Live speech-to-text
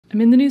I'm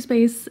in the new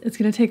space. It's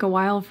gonna take a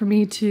while for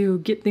me to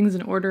get things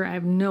in order. I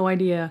have no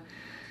idea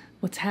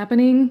what's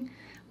happening,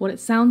 what it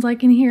sounds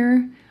like in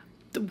here,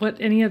 what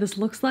any of this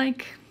looks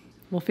like.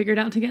 We'll figure it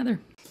out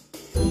together.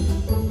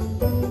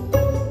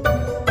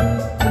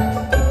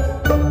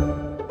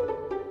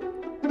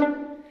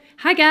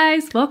 Hi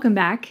guys, welcome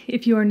back.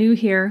 If you are new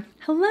here,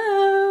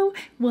 hello,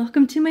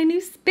 welcome to my new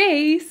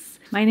space.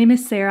 My name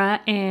is Sarah,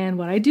 and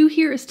what I do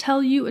here is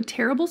tell you a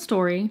terrible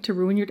story to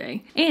ruin your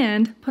day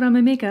and put on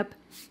my makeup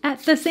at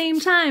the same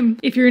time.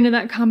 If you're into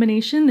that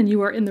combination, then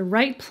you are in the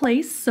right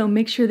place, so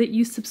make sure that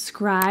you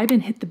subscribe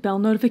and hit the bell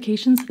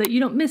notification so that you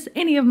don't miss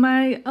any of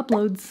my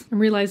uploads. I'm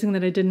realizing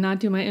that I did not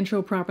do my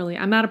intro properly.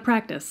 I'm out of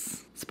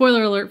practice.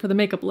 Spoiler alert for the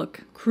makeup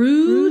look.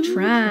 Crue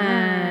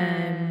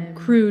Trime.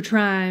 Crue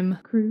Trime.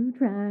 Crue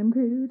Trime,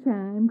 Crue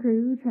Trime,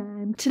 Crue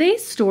Trime.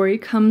 Today's story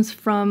comes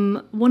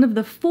from one of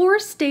the 4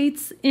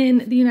 states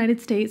in the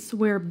United States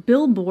where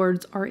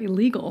billboards are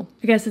illegal.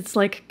 I guess it's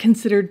like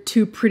considered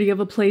too pretty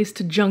of a place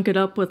to junk it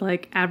up with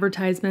like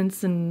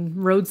advertisements and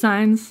road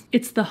signs.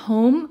 It's the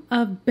home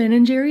of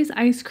Ben & Jerry's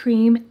ice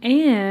cream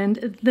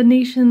and the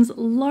nation's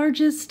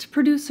largest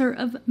producer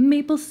of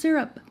maple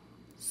syrup.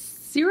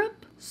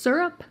 Syrup?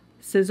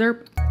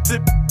 Scissor.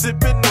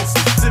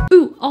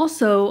 Ooh,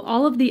 also,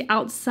 all of the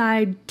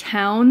outside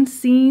town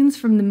scenes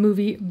from the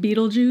movie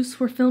Beetlejuice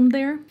were filmed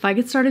there. If I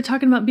get started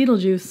talking about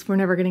Beetlejuice, we're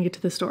never gonna get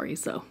to the story,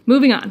 so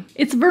moving on.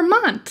 It's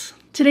Vermont.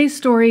 Today's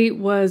story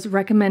was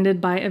recommended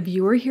by a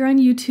viewer here on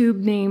YouTube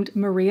named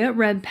Maria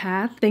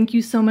Redpath. Thank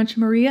you so much,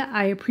 Maria.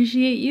 I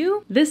appreciate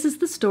you. This is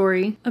the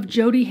story of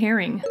Jody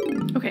Herring.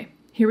 Okay.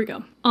 Here we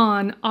go.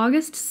 On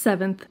August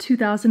 7th,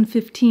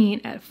 2015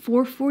 at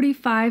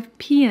 4:45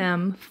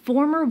 p.m.,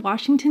 former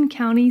Washington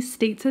County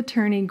State's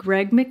Attorney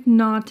Greg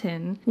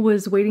McNaughton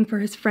was waiting for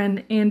his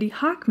friend Andy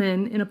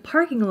Hockman in a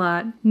parking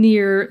lot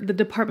near the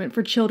Department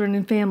for Children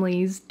and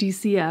Families,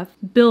 DCF,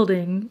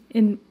 building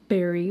in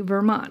Barre,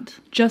 Vermont.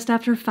 Just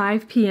after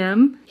 5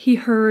 p.m., he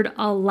heard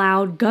a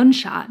loud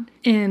gunshot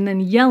and then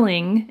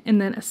yelling and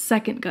then a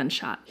second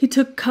gunshot. He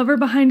took cover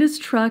behind his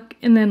truck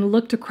and then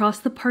looked across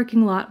the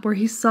parking lot where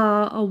he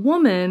saw a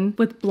woman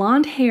with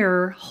blonde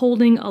hair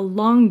holding a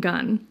long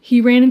gun. He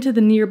ran into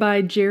the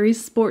nearby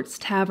Jerry's Sports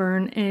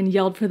Tavern and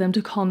yelled for them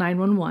to call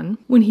 911.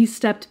 When he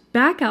stepped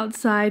back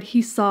outside,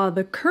 he saw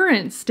the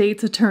current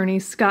state's attorney,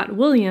 Scott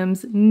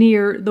Williams,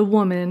 near the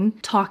woman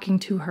talking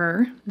to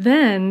her.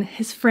 Then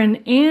his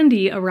friend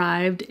Andy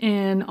arrived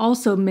and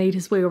also made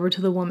his way over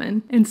to the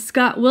woman. And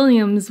Scott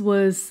Williams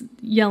was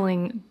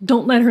yelling,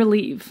 "Don't let her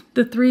leave."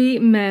 The 3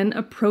 men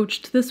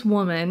approached this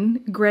woman.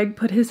 Greg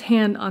put his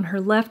hand on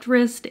her left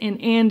wrist and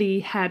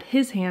Andy had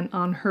his hand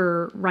on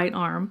her right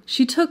arm.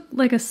 She took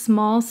like a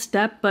small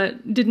step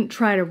but didn't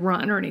try to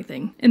run or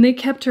anything. And they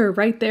kept her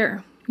right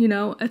there. You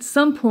know, at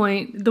some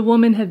point, the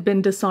woman had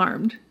been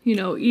disarmed. You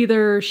know,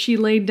 either she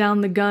laid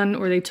down the gun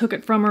or they took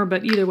it from her,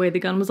 but either way, the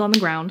gun was on the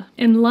ground.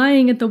 And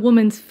lying at the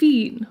woman's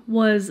feet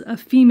was a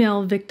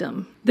female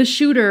victim. The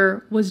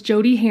shooter was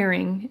Jody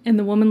Herring, and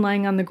the woman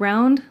lying on the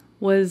ground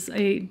was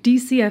a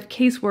DCF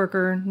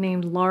caseworker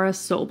named Laura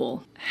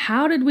Sobel.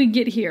 How did we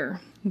get here?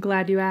 I'm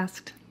glad you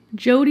asked.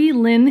 Jody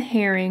Lynn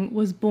Herring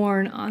was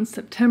born on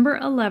September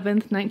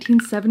 11th,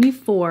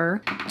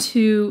 1974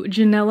 to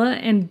Janella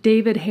and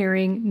David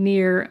Herring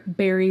near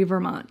Barre,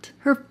 Vermont.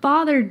 Her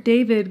father,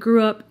 David,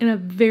 grew up in a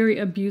very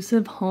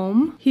abusive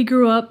home. He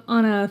grew up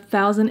on a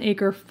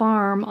 1,000-acre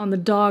farm on the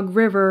Dog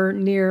River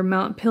near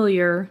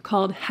Montpelier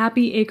called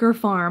Happy Acre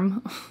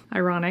Farm.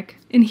 Ironic.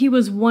 And he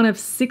was one of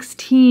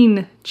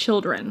 16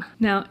 children.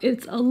 Now,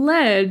 it's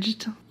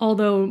alleged,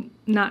 although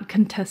not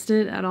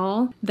contested at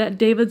all, that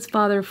David's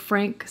father,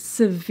 Frank,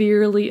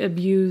 severely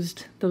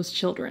abused those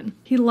children.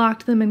 He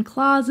locked them in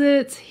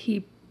closets,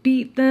 he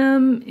beat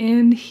them,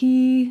 and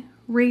he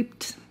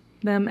raped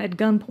them at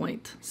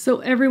gunpoint. So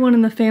everyone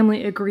in the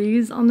family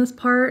agrees on this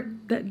part,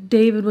 that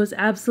David was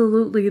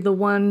absolutely the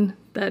one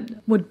that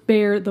would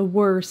bear the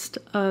worst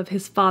of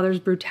his father's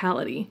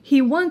brutality.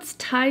 He once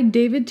tied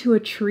David to a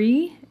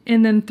tree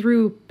and then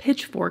threw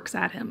pitchforks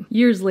at him.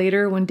 Years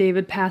later, when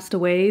David passed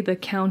away, the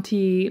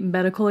county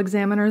medical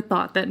examiner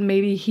thought that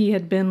maybe he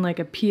had been like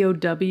a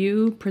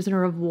POW,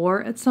 prisoner of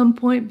war, at some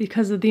point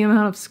because of the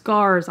amount of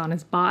scars on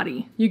his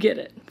body. You get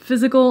it.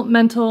 Physical,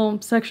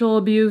 mental, sexual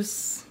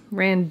abuse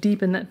ran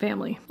deep in that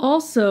family.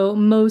 Also,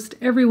 most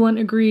everyone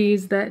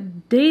agrees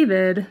that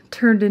David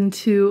turned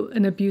into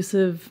an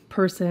abusive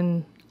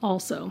person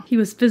also. He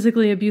was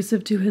physically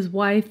abusive to his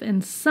wife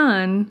and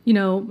son, you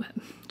know,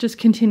 just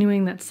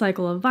continuing that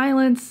cycle of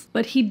violence,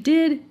 but he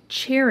did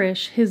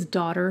cherish his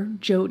daughter,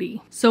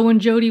 Jody. So when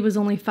Jody was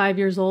only 5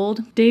 years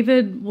old,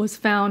 David was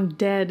found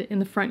dead in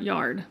the front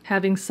yard,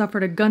 having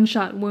suffered a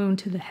gunshot wound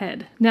to the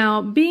head.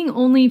 Now, being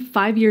only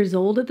 5 years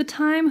old at the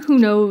time, who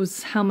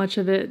knows how much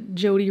of it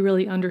Jody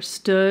really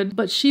understood,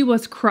 but she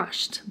was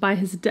crushed by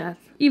his death,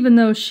 even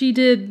though she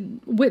did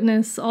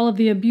witness all of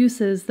the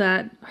abuses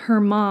that her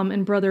mom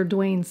and brother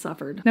Dwayne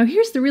suffered. Now,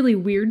 here's the really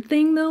weird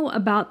thing, though,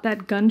 about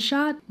that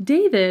gunshot.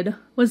 David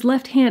was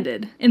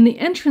left-handed, and the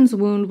entrance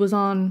wound was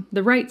on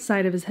the right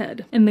side of his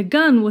head, and the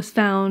gun was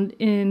found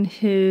in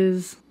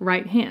his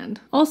right hand.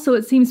 Also,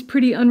 it seems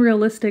pretty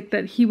unrealistic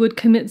that he would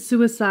commit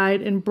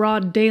suicide in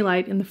broad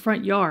daylight in the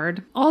front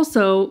yard.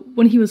 Also,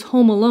 when he was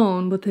home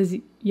alone with his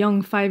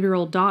young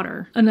 5-year-old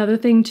daughter. Another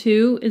thing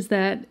too is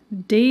that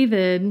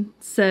David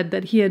said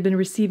that he had been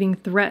receiving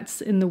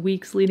threats in the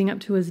weeks leading up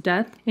to his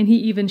death, and he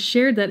even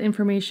shared that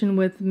information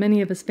with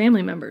many of his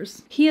family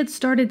members. He had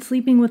started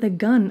sleeping with a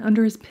gun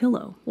under his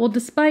pillow. Well,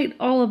 despite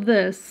all of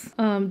this,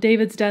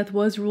 David's death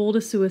was ruled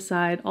a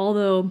suicide,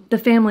 although the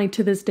family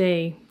to this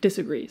day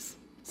disagrees.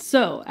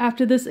 So,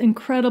 after this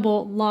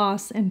incredible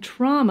loss and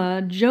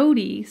trauma,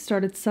 Jody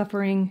started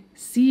suffering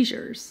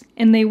seizures,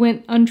 and they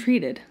went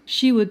untreated.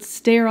 She would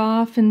stare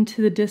off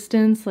into the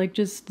distance, like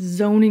just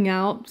zoning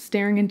out,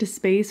 staring into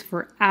space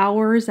for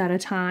hours at a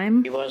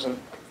time. She wasn't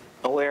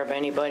aware of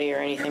anybody or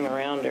anything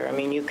around her. I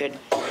mean, you could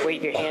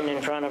wave your hand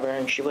in front of her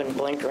and she wouldn't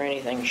blink or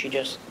anything. She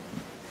just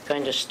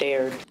kind of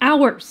stared.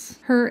 Hours.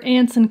 Her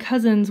aunts and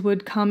cousins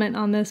would comment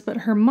on this, but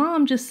her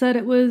mom just said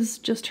it was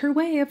just her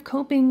way of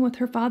coping with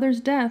her father's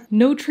death.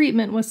 No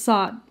treatment was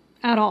sought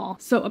at all.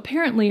 So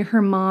apparently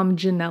her mom,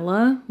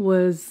 Janella,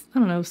 was, I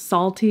don't know,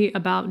 salty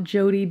about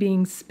Jody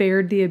being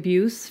spared the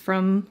abuse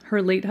from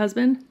her late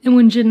husband. And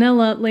when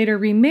Janella later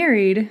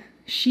remarried,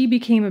 she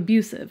became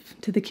abusive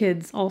to the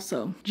kids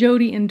also.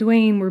 Jody and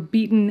Dwayne were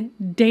beaten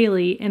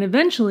daily, and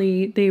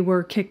eventually they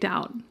were kicked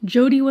out.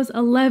 Jody was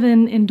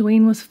 11 and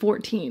Dwayne was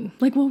 14.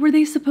 Like, what were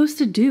they supposed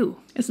to do?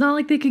 It's not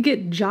like they could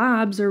get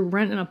jobs or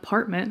rent an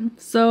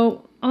apartment.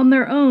 So on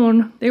their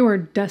own, they were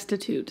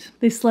destitute.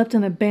 They slept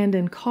in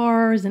abandoned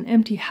cars and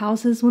empty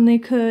houses when they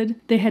could.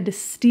 They had to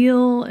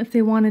steal if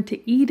they wanted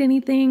to eat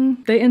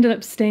anything. They ended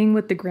up staying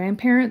with the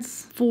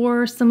grandparents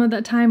for some of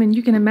that time, and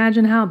you can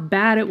imagine how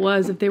bad it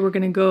was if they were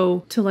going to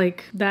go to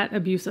like that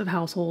abusive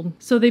household.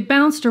 So they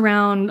bounced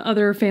around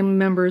other family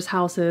members'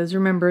 houses.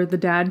 Remember, the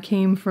dad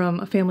came from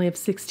a family of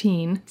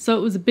 16, so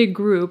it was a big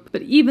group,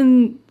 but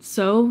even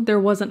so, there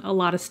wasn't a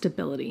lot of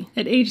stability.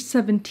 At age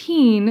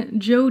 17,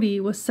 Jody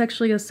was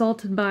sexually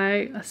assaulted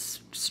by a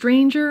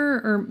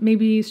stranger, or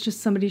maybe it's just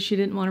somebody she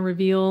didn't want to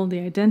reveal the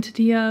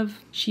identity of.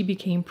 She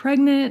became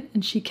pregnant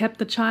and she kept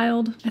the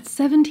child at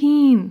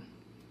 17.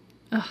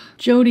 Ugh.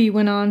 Jody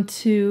went on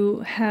to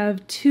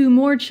have 2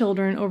 more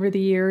children over the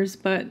years,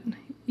 but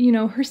you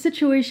know, her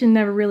situation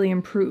never really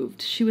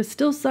improved. She was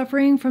still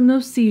suffering from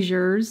those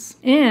seizures,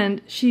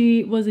 and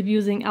she was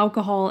abusing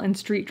alcohol and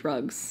street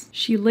drugs.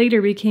 She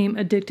later became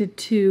addicted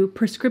to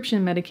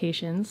prescription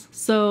medications.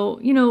 So,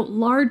 you know,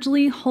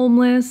 largely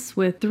homeless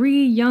with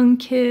 3 young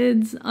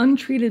kids,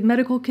 untreated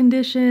medical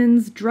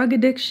conditions, drug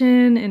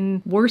addiction,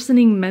 and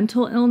worsening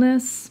mental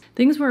illness.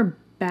 Things were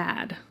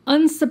bad.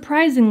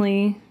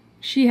 Unsurprisingly,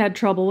 she had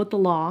trouble with the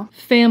law,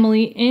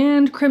 family,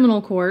 and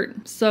criminal court.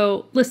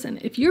 So listen,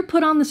 if you're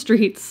put on the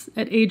streets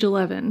at age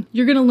 11,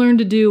 you're gonna learn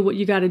to do what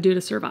you gotta do to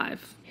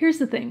survive. Here's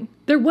the thing.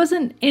 There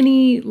wasn't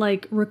any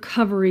like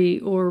recovery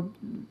or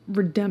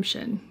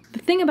redemption. The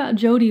thing about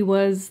Jody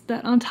was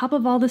that on top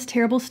of all this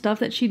terrible stuff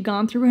that she'd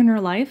gone through in her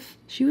life,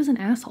 she was an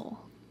asshole.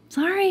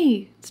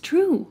 Sorry, it's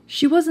true.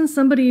 She wasn't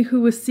somebody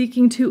who was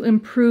seeking to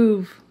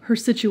improve her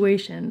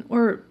situation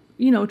or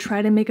you know,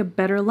 try to make a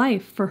better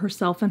life for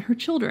herself and her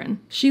children.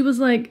 She was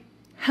like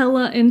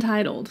hella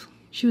entitled.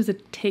 She was a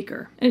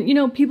taker. And you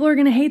know, people are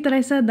gonna hate that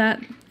I said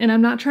that, and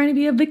I'm not trying to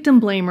be a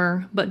victim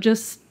blamer, but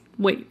just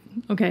wait,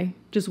 okay?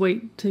 Just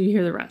wait till you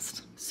hear the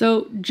rest.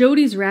 So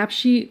Jody's rap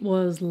sheet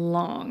was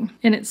long,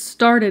 and it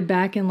started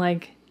back in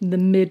like the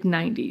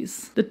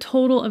mid-90s. The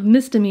total of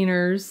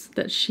misdemeanors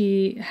that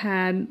she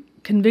had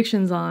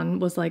convictions on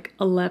was like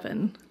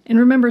 11. And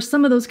remember,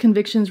 some of those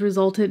convictions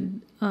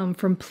resulted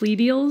from plea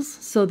deals,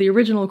 so the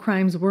original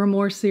crimes were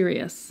more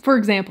serious. For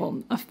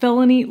example, a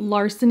felony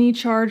larceny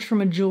charge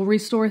from a jewelry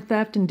store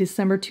theft in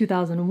December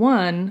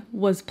 2001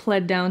 was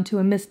pled down to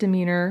a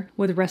misdemeanor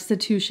with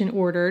restitution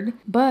ordered,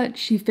 but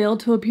she failed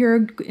to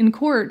appear in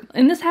court.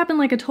 And this happened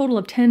like a total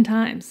of 10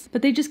 times.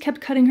 But they just kept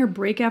cutting her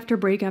break after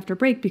break after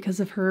break because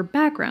of her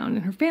background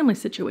and her family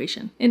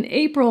situation. In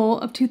April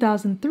of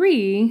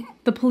 2003,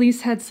 the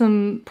police had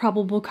some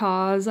probable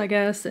cause, I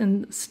guess,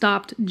 and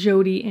stopped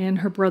Jody and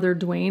her brother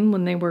Dwayne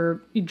when they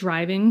were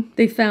driving.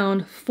 They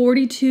found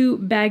 42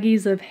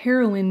 baggies of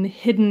heroin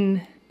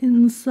hidden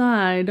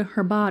inside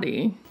her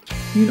body.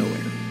 You know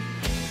where.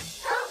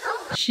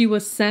 She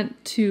was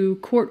sent to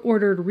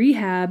court-ordered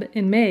rehab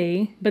in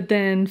May, but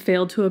then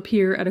failed to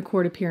appear at a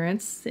court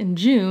appearance in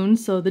June,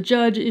 so the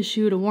judge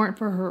issued a warrant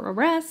for her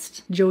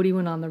arrest. Jody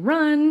went on the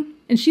run,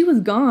 and she was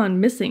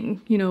gone,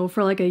 missing, you know,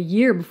 for like a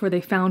year before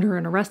they found her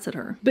and arrested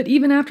her. But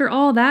even after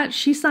all that,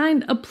 she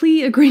signed a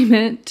plea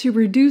agreement to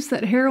reduce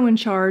that heroin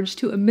charge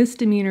to a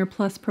misdemeanor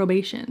plus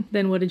probation.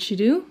 Then what did she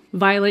do?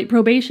 Violate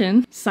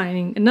probation,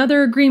 signing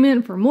another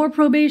agreement for more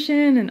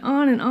probation, and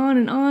on and on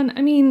and on.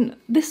 I mean,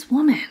 this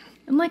woman.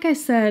 And like I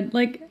said,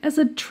 like as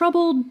a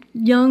troubled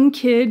young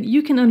kid,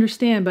 you can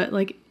understand, but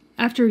like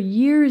after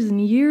years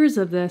and years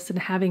of this and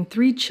having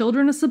 3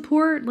 children to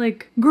support,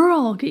 like,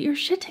 girl, get your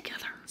shit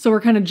together. So we're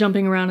kind of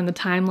jumping around in the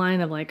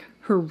timeline of like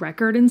her her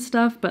record and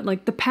stuff, but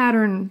like the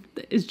pattern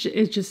is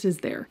just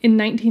there. In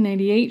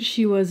 1998,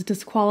 she was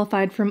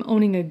disqualified from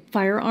owning a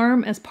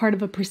firearm as part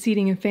of a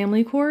proceeding in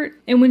family court.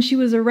 And when she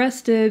was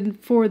arrested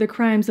for the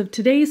crimes of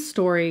today's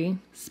story,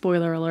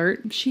 spoiler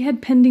alert, she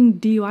had pending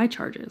DUI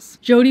charges.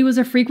 Jody was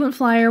a frequent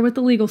flyer with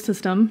the legal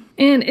system,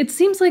 and it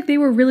seems like they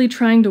were really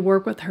trying to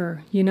work with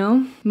her, you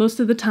know?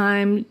 Most of the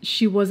time,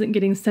 she wasn't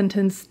getting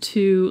sentenced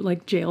to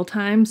like jail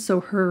time,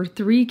 so her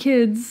 3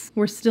 kids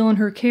were still in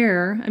her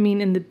care. I mean,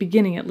 in the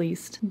beginning at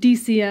least.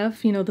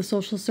 DCF, you know, the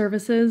social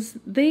services,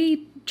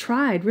 they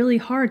tried really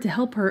hard to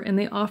help her, and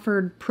they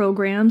offered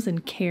programs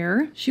and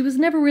care. She was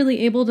never really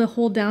able to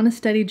hold down a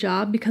steady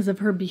job because of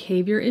her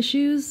behavior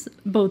issues,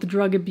 both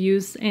drug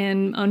abuse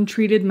and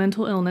untreated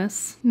mental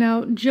illness.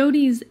 Now,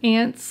 Jody's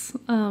aunts,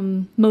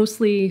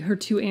 mostly her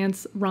 2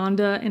 aunts,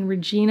 Rhonda and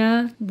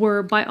Regina,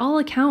 were by all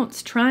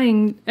accounts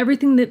trying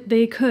everything that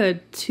they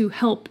could to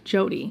help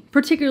Jody,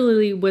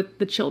 particularly with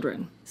the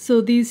children. So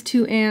these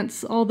 2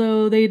 aunts,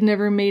 although they'd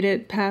never made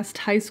it past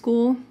high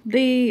school,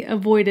 they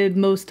avoided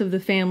most of the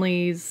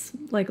family's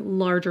like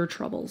larger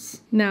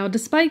troubles. Now,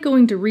 despite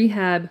going to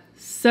rehab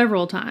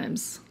several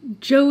times,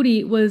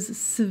 Jody was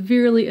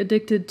severely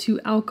addicted to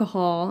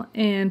alcohol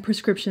and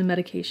prescription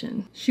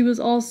medication. She was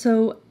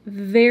also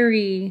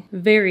very,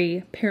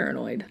 very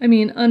paranoid. I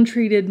mean,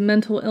 untreated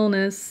mental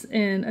illness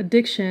and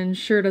addiction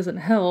sure doesn't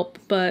help,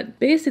 but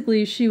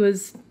basically she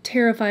was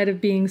terrified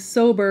of being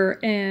sober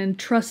and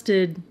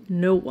trusted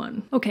no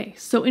one. Okay,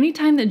 so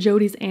anytime that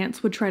Jody's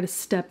aunts would try to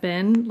step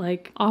in,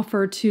 like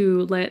offer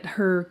to let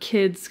her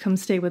kids come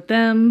stay with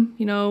them,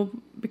 you know,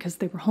 because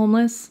they were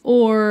homeless,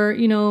 or,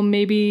 you know,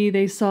 maybe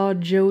they saw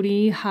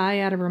Jody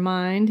high out of her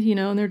mind, you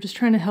know, and they're just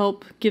trying to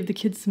help give the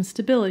kids some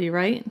stability,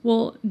 right?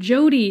 Well,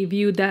 Jody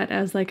viewed that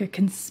as like a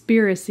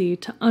conspiracy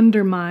to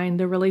undermine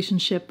her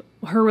relationship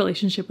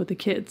with the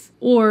kids,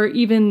 or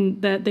even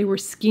that they were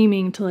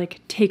scheming to like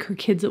take her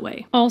kids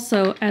away.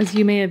 Also, as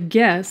you may have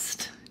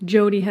guessed,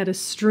 Jody had a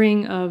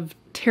string of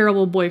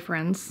terrible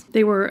boyfriends.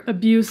 They were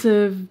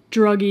abusive,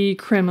 druggy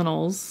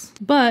criminals,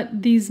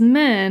 but these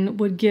men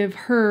would give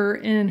her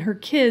and her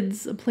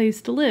kids a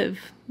place to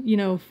live, you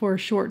know, for a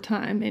short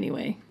time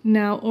anyway.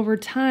 Now, over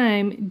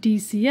time,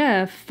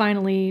 DCF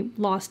finally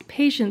lost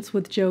patience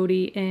with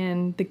Jody,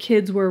 and the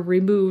kids were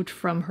removed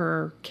from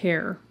her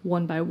care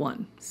one by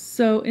one.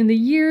 So in the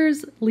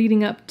years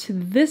leading up to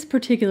this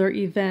particular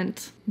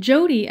event,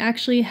 Jody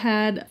actually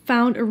had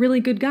found a really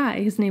good guy.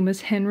 His name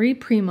was Henry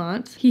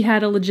Premont. He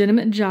had a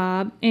legitimate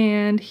job,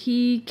 and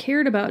he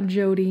cared about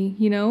Jody.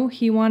 You know,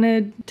 he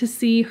wanted to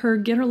see her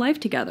get her life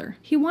together.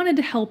 He wanted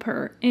to help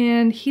her,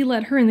 and he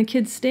let her and the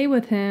kids stay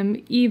with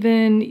him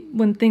even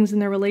when things in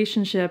their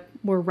relationship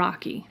were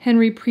rocky.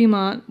 Henry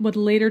Premont would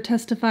later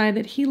testify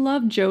that he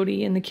loved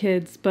Jody and the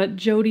kids, but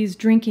Jody's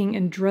drinking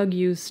and drug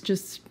use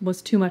just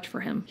was too much for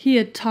him. He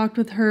had talked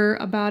with her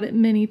about it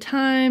many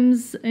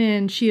times,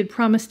 and she had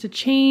promised to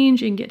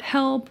change and get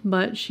help,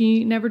 but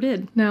she never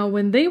did. Now,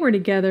 when they were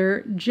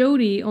together,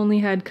 Jody only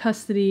had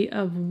custody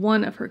of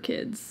one of her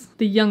kids,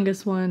 the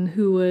youngest one,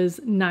 who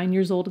was 9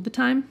 years old at the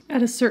time.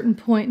 At a certain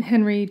point,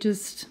 Henry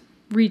just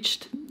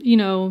reached, you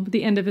know,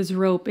 the end of his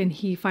rope, and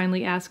he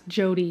finally asked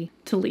Jody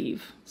to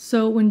leave.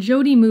 So when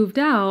Jody moved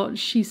out,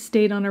 she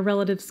stayed on a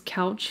relative's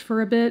couch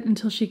for a bit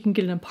until she can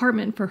get an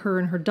apartment for her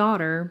and her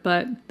daughter,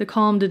 but the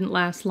calm didn't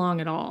last long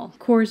at all. Of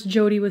course,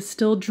 Jody was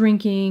still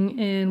drinking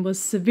and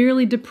was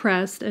severely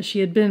depressed, as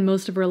she had been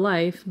most of her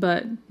life,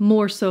 but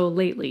more so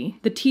lately.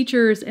 The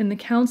teachers and the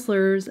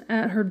counselors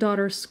at her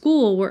daughter's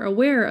school were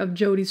aware of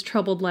Jody's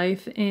troubled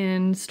life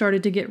and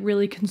started to get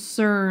really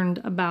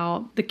concerned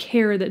about the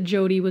care that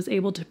Jody was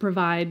able to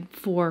provide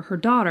for her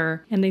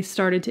daughter, and they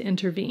started to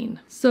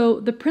intervene. So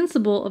the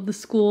principal of the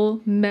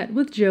school met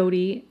with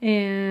Jody,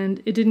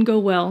 and it didn't go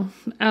well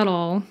at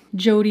all.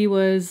 Jody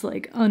was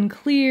like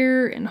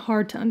unclear and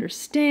hard to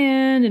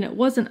understand, and it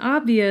wasn't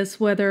obvious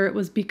whether it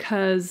was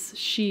because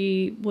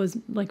she was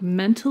like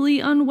mentally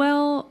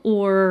unwell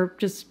or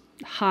just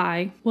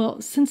high.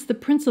 Well, since the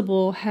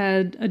principal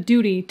had a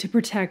duty to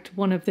protect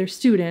one of their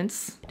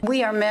students,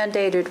 we are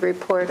mandated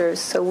reporters,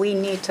 so we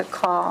need to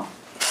call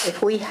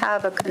if we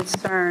have a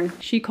concern.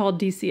 She called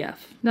DCF.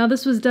 Now,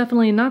 this was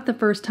definitely not the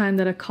first time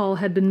that a call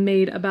had been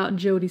made about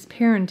Jody's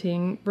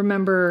parenting.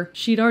 Remember,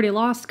 she'd already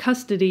lost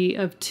custody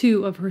of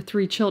 2 of her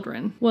 3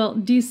 children. Well,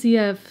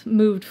 DCF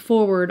moved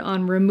forward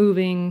on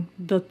removing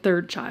the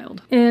 3rd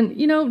child. And,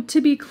 you know,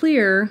 to be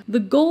clear, the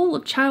goal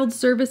of child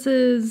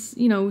services,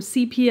 you know,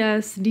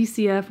 CPS,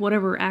 DCF,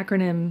 whatever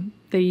acronym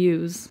they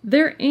use,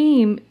 their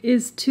aim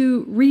is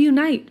to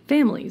reunite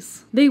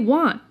families. They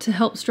want to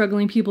help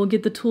struggling people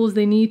get the tools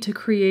they need to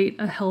create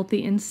a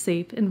healthy and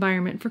safe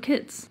environment for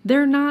kids.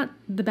 They're not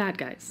the bad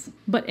guys.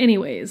 But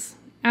anyways,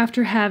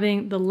 after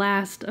having the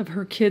last of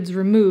her kids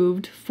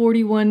removed,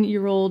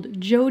 41-year-old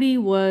Jody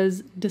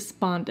was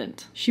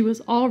despondent. She was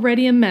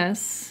already a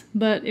mess,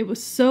 but it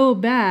was so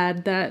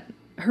bad that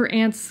her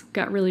aunts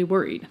got really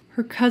worried.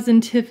 Her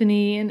cousin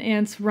Tiffany and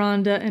aunts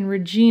Rhonda and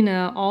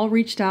Regina all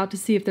reached out to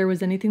see if there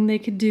was anything they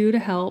could do to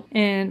help.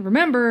 And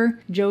remember,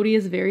 Jody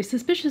is very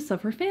suspicious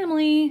of her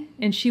family,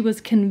 and she was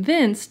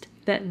convinced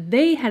that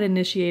they had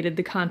initiated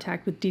the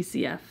contact with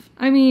DCF.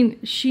 I mean,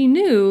 she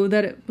knew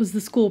that it was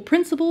the school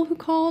principal who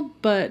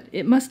called, but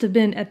it must have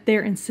been at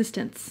their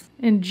insistence.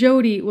 And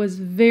Jody was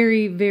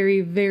very,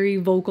 very, very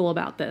vocal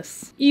about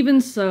this.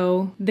 Even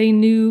so, they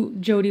knew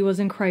Jody was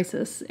in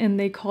crisis, and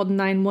they called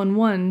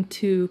 911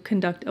 to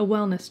conduct a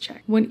wellness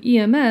check. When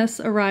EMS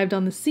arrived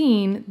on the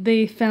scene,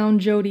 they found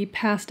Jody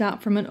passed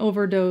out from an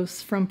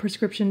overdose from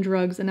prescription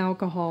drugs and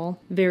alcohol,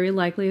 very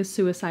likely a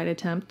suicide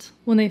attempt.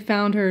 When they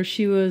found her,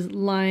 she was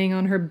lying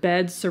on her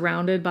bed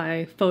surrounded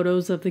by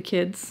photos of the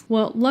kids.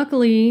 Well,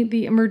 luckily,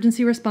 the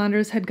emergency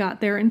responders had got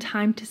there in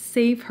time to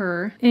save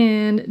her,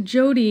 and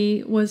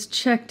Jody was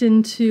checked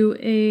into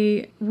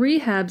a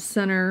rehab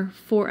center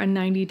for a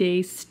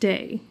 90-day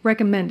stay,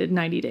 recommended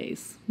 90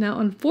 days. Now,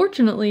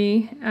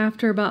 unfortunately,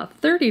 after about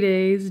 30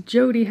 days,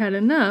 Jody had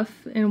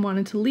enough and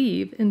wanted to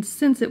leave, and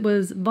since it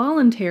was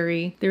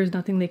voluntary, there was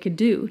nothing they could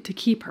do to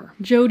keep her.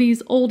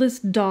 Jody's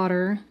oldest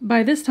daughter,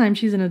 by this time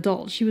she's an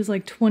adult, she was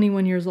like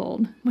 21 years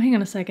old. Well, hang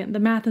on a second, the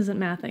math isn't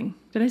mathing.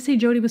 Did I say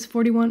Jody was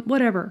 41?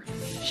 Whatever.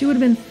 She would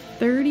have been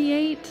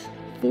 38,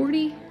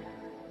 40?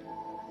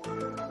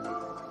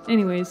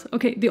 Anyways,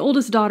 okay, the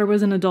oldest daughter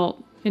was an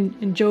adult,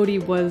 and Jody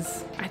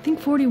was, I think,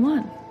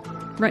 41.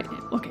 Right,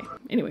 okay,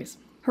 anyways.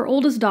 Her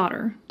oldest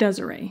daughter,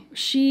 Desiree,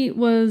 she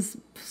was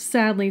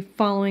sadly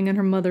following in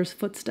her mother's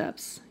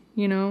footsteps.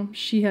 You know,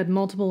 she had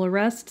multiple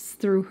arrests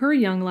through her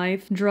young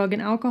life, drug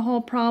and alcohol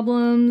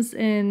problems,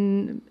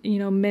 and,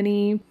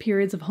 many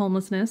periods of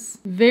homelessness.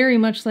 Very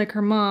much like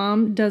her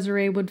mom,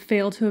 Desiree would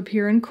fail to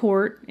appear in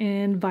court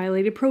and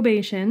violated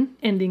probation,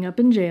 ending up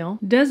in jail.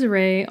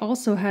 Desiree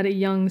also had a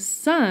young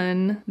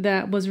son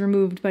that was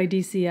removed by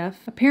DCF.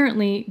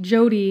 Apparently,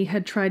 Jody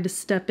had tried to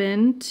step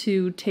in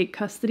to take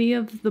custody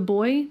of the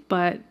boy,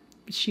 but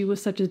she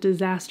was such a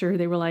disaster,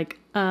 they were like,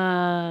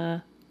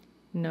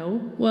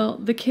 no. Well,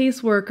 the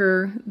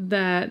caseworker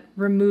that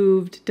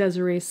removed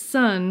Desiree's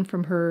son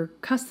from her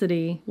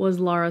custody was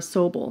Laura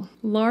Sobel.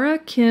 Laura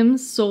Kim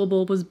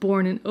Sobel was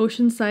born in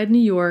Oceanside, New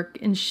York,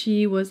 and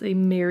she was a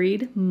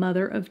married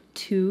mother of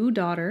 2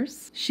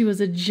 daughters. She was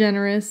a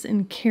generous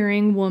and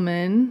caring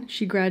woman.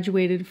 She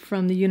graduated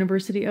from the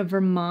University of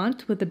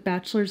Vermont with a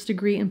bachelor's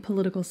degree in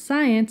political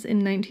science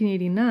in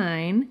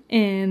 1989,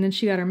 and then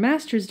she got her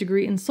master's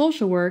degree in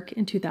social work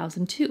in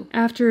 2002.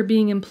 After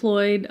being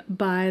employed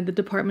by the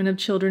Department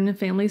of Children and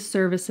Family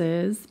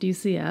Services,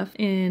 DCF,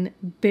 in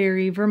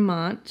Barre,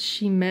 Vermont,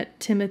 she met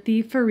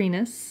Timothy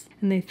Farinas,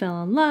 and they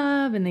fell in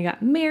love, and they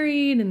got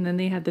married, and then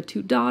they had the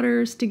 2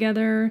 daughters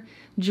together,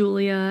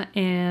 Julia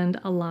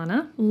and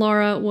Alana.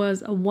 Laura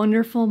was a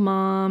wonderful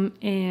mom,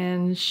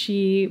 and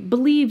she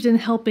believed in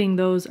helping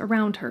those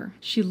around her.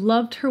 She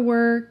loved her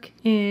work,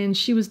 and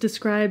she was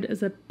described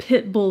as a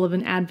pit bull of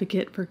an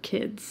advocate for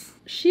kids.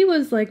 She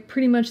was like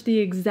pretty much the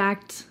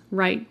exact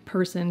right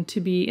person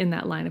to be in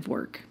that line of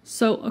work.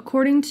 So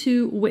according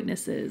to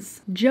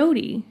witnesses,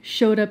 Jody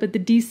showed up at the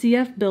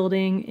DCF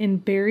building in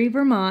Barre,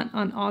 Vermont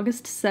on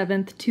August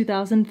 7th,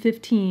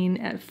 2015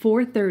 at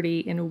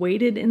 4:30 and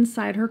waited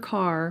inside her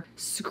car,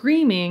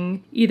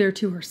 screaming either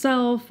to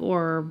herself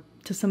or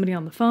to somebody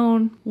on the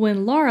phone.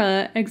 When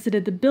Laura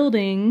exited the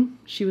building,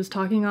 she was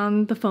talking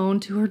on the phone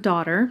to her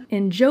daughter,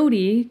 and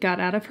Jody got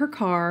out of her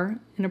car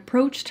and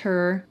approached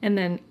her and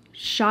then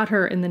shot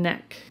her in the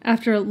neck.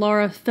 After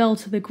Laura fell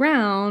to the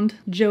ground,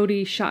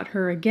 Jody shot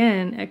her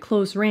again at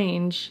close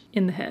range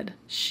in the head.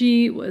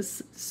 She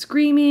was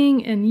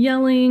screaming and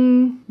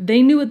yelling.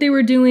 They knew what they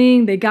were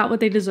doing. They got what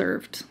they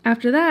deserved.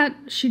 After that,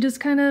 she just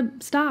kind of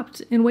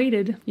stopped and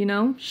waited,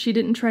 She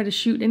didn't try to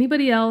shoot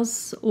anybody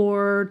else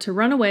or to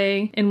run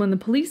away. And when the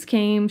police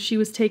came, she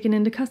was taken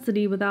into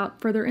custody without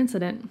further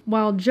incident.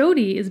 While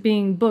Jody is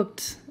being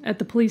booked at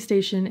the police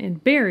station in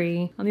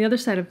Barre, on the other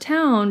side of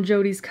town,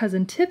 Jody's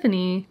cousin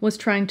Tiffany was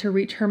trying to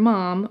reach her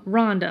mom,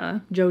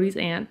 Rhonda, Jody's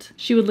aunt.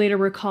 She would later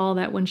recall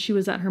that when she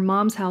was at her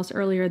mom's house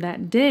earlier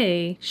that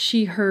day,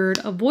 she heard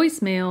a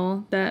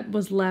voicemail that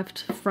was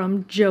left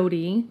from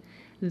Jody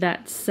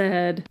that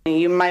said,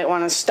 "You might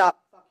want to stop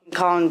fucking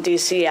calling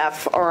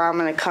DCF or I'm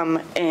going to come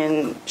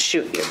and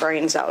shoot your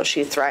brains out,"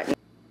 she threatened.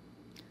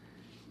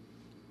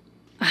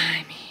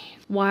 I mean,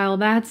 while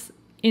that's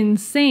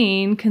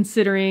insane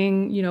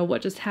considering,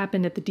 what just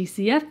happened at the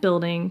DCF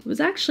building, it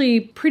was actually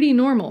pretty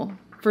normal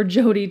for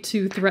Jody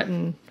to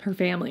threaten her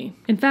family.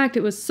 In fact,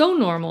 it was so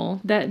normal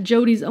that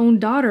Jody's own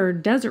daughter,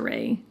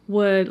 Desiree,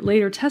 would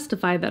later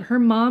testify that her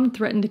mom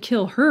threatened to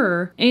kill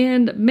her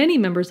and many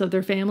members of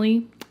their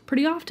family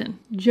pretty often.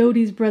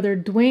 Jody's brother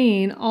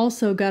Dwayne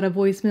also got a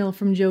voicemail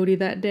from Jody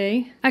that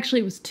day.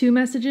 Actually, it was 2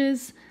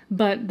 messages,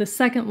 but the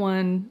second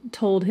one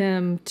told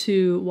him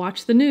to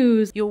watch the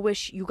news. "You'll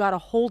wish you got a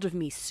hold of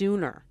me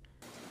sooner."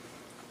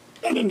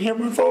 I didn't hear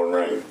my phone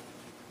ring.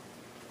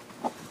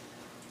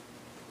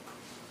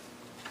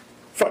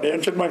 If I'd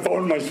answered my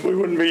phone, we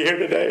wouldn't be here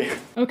today.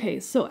 Okay,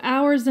 so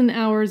hours and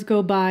hours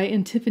go by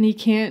and Tiffany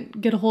can't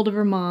get a hold of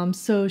her mom,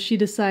 so she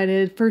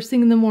decided first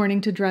thing in the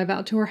morning to drive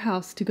out to her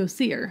house to go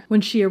see her.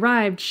 When she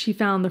arrived, she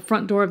found the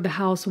front door of the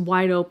house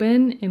wide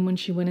open, and when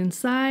she went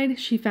inside,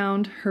 she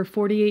found her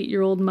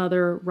 48-year-old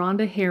mother,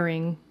 Rhonda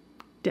Herring,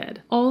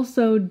 dead.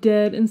 Also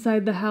dead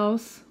inside the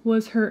house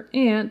was her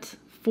aunt,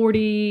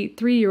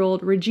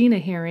 43-year-old Regina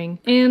Herring,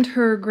 and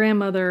her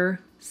grandmother,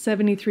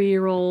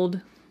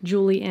 73-year-old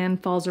Julie Ann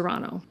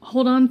Falzerano.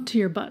 Hold on to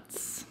your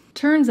butts.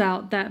 Turns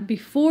out that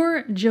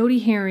before Jody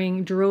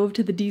Herring drove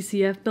to the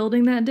DCF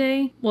building that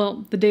day,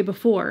 well, the day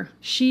before,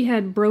 she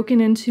had broken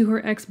into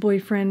her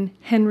ex-boyfriend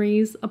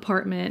Henry's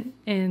apartment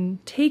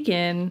and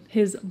taken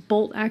his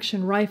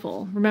bolt-action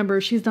rifle.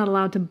 Remember, she's not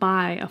allowed to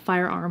buy a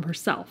firearm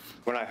herself.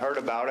 When I heard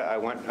about it, I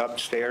went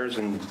upstairs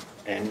and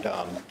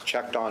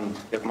checked on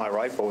if my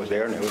rifle was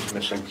there, and it was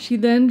missing. She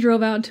then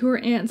drove out to her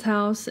aunt's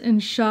house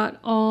and shot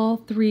all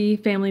 3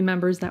 family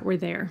members that were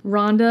there.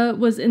 Rhonda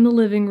was in the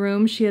living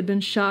room. She had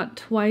been shot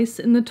twice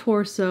in the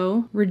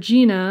torso.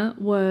 Regina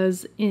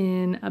was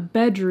in a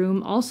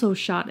bedroom, also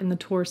shot in the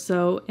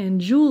torso,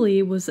 and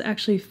Julie was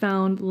actually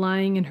found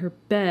lying in her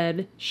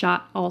bed,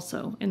 shot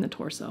also in the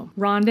torso.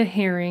 Rhonda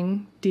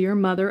Herring, dear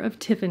mother of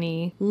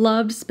Tiffany,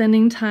 loved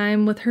spending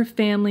time with her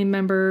family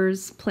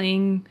members,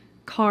 playing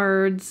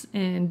cards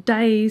and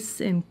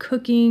dice and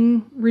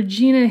cooking.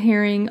 Regina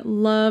Herring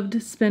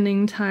loved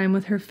spending time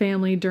with her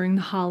family during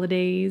the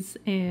holidays,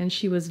 and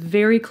she was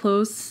very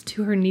close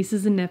to her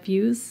nieces and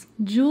nephews.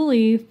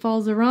 Julie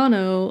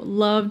Falzerano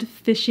loved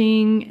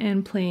fishing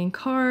and playing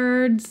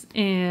cards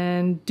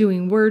and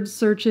doing word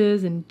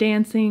searches and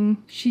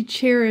dancing. She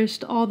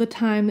cherished all the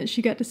time that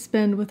she got to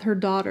spend with her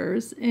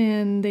daughters,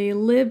 and they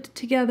lived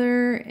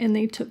together and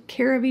they took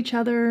care of each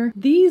other.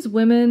 These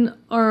women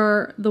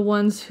are the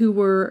ones who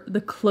were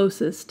the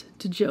closest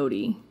to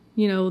Jody.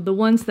 You know, the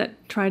ones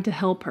that tried to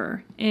help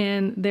her.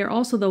 And they're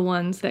also the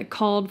ones that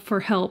called for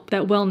help,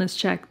 that wellness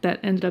check that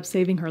ended up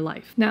saving her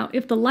life. Now,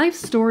 if the life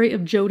story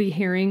of Jody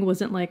Herring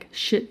wasn't like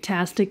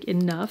shit-tastic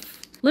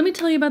enough, let me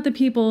tell you about the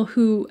people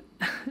who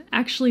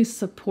actually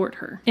support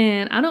her.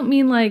 And I don't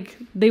mean like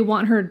they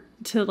want her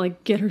to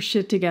like get her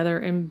shit together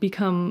and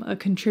become a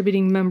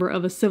contributing member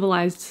of a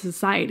civilized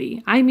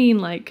society. I mean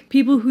like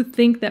people who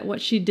think that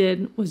what she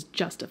did was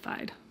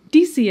justified.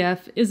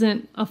 DCF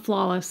isn't a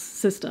flawless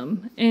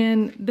system,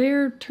 and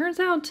there turns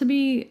out to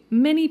be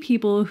many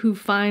people who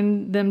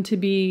find them to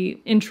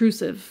be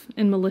intrusive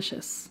and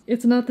malicious.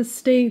 It's not the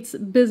state's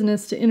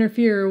business to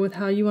interfere with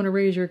how you want to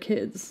raise your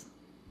kids.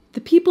 The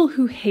people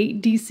who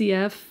hate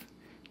DCF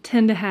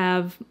tend to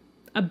have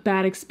a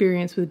bad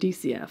experience with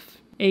DCF,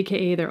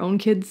 aka their own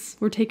kids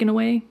were taken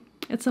away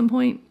at some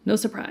point. No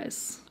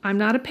surprise. I'm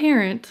not a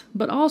parent,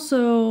 but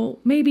also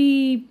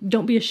maybe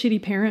don't be a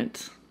shitty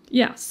parent.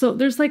 Yeah, so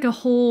there's like a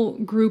whole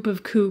group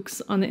of kooks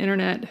on the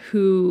internet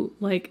who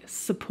like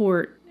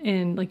support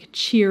and like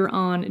cheer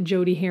on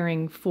Jody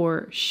Herring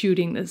for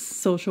shooting this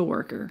social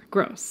worker.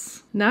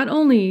 Gross. Not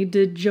only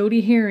did Jody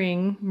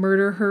Herring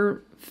murder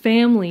her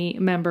family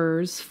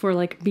members for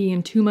like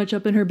being too much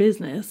up in her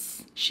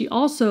business, she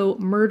also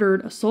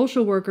murdered a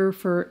social worker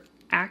for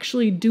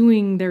actually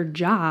doing their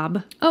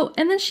job. Oh,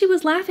 and then she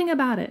was laughing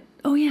about it.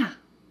 Oh yeah,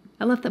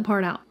 I left that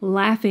part out.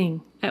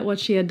 Laughing at what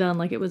she had done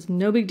like it was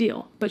no big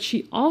deal. But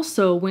she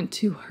also went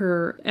to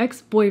her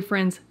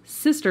ex-boyfriend's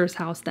sister's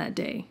house that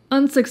day.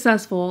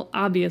 Unsuccessful,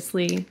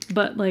 obviously,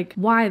 but like,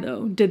 why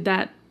though? Did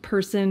that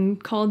person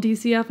call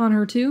DCF on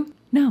her too?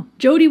 No.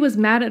 Jody was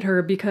mad at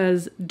her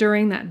because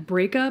during that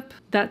breakup,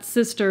 that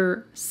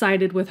sister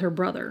sided with her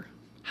brother.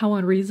 How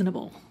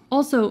unreasonable.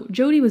 Also,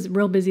 Jody was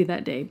real busy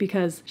that day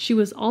because she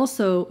was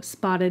also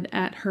spotted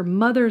at her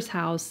mother's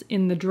house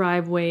in the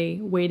driveway,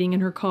 waiting in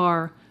her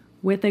car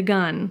with a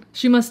gun.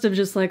 She must have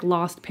just like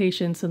lost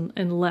patience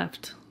and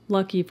left.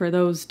 Lucky for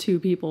those 2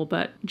 people,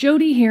 but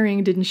Jody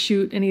Herring didn't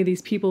shoot any of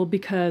these people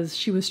because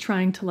she was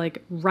trying to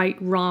like right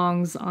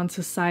wrongs on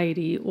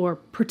society or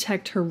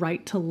protect her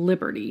right to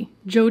liberty.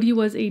 Jody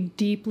was a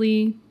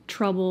deeply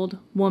troubled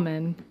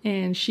woman,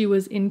 and she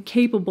was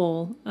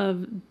incapable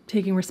of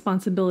taking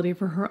responsibility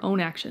for her own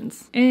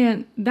actions.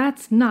 And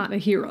that's not a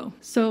hero.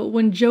 So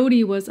when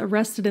Jody was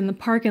arrested in the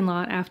parking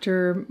lot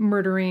after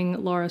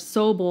murdering Laura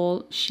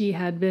Sobel, she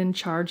had been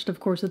charged, of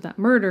course, with that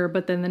murder,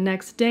 but then the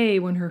next day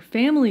when her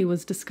family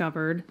was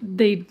discovered,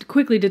 they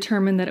quickly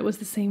determined that it was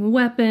the same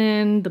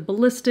weapon, the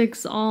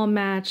ballistics all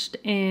matched,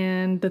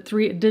 and the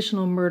 3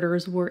 additional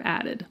murders were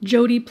added.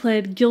 Jody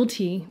pled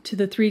guilty to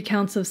the 3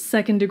 counts of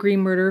second-degree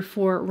murder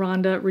for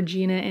Rhonda,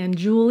 Regina, and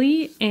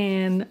Julie,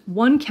 and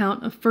 1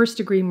 count of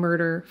first-degree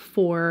murder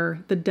for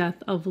the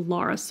death of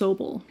Laura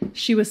Sobel.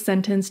 She was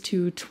sentenced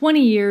to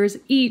 20 years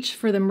each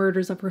for the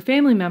murders of her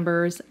family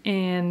members,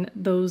 and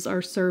those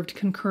are served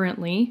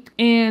concurrently.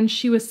 And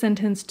she was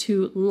sentenced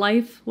to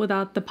life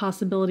without the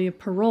possibility of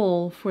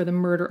parole for the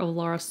murder of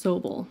Laura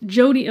Sobel.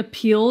 Jody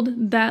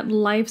appealed that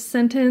life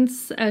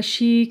sentence as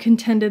she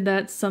contended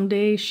that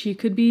someday she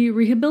could be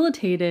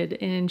rehabilitated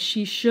and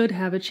she should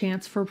have a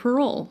chance for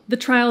parole. The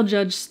trial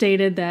judge judge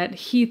stated that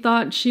he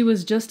thought she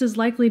was just as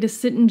likely to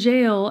sit in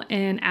jail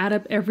and add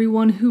up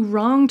everyone who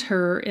wronged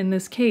her in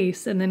this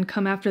case and then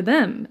come after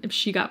them if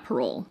she got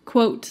parole.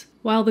 Quote,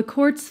 while the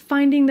court's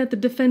finding that the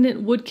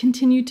defendant would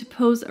continue to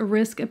pose a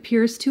risk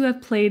appears to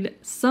have played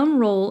some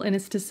role in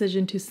its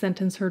decision to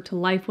sentence her to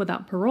life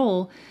without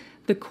parole,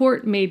 the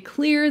court made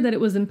clear that it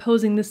was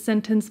imposing this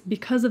sentence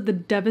because of the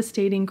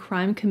devastating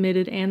crime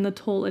committed and the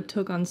toll it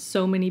took on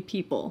so many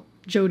people.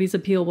 Jody's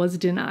appeal was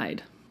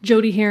denied.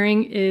 Jody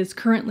Herring is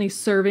currently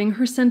serving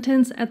her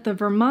sentence at the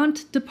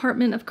Vermont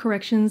Department of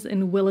Corrections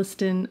in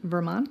Williston,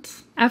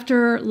 Vermont.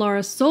 After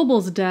Laura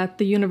Sobel's death,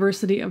 the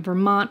University of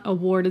Vermont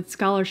awarded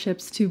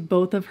scholarships to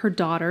both of her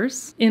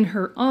daughters. In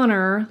her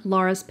honor,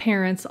 Laura's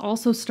parents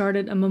also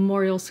started a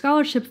memorial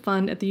scholarship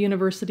fund at the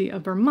University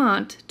of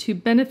Vermont to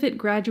benefit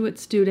graduate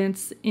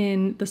students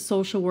in the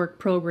social work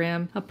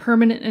program, a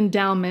permanent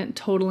endowment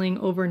totaling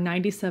over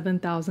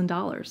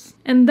 $97,000.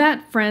 And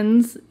that,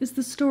 friends, is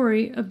the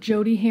story of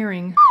Jody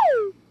Herring.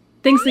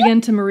 Thanks again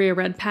to Maria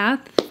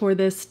Redpath for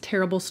this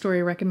terrible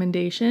story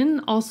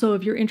recommendation. Also,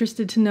 if you're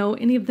interested to know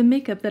any of the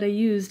makeup that I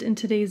used in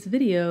today's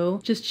video,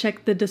 just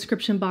check the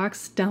description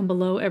box down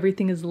below.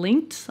 Everything is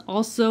linked.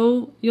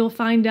 Also, you'll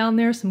find down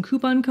there some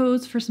coupon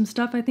codes for some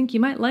stuff I think you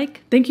might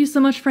like. Thank you so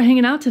much for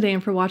hanging out today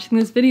and for watching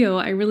this video.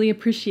 I really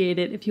appreciate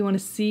it. If you want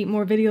to see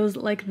more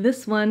videos like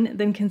this one,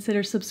 then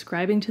consider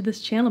subscribing to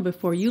this channel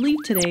before you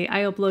leave today.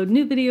 I upload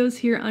new videos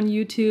here on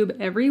YouTube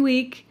every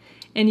week,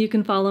 and you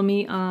can follow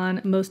me on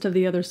most of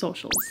the other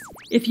socials.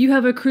 If you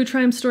have a Crue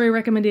Trime story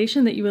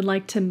recommendation that you would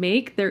like to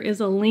make, there is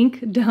a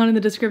link down in the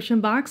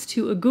description box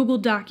to a Google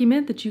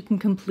document that you can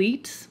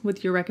complete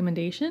with your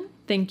recommendation.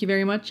 Thank you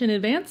very much in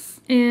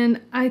advance.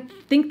 And I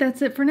think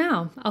that's it for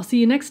now. I'll see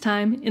you next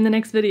time in the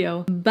next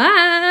video.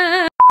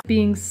 Bye!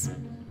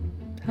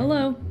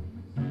 Hello.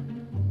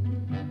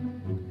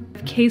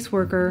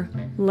 Caseworker,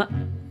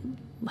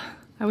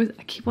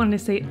 I keep wanting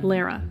to say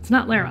Lara. It's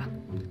not Lara.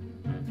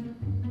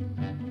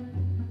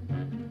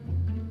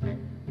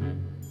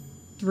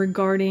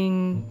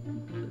 Regarding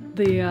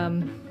the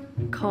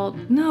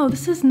no,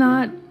 this is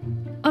not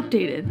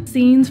updated.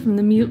 Scenes from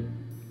the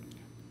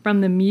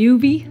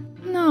movie?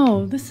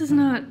 No, this is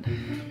not.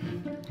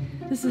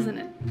 This isn't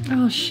it.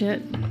 Oh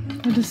shit.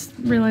 I just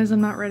realized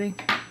I'm not ready.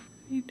 What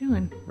are you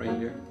doing? Right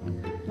here.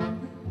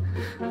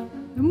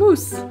 A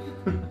moose.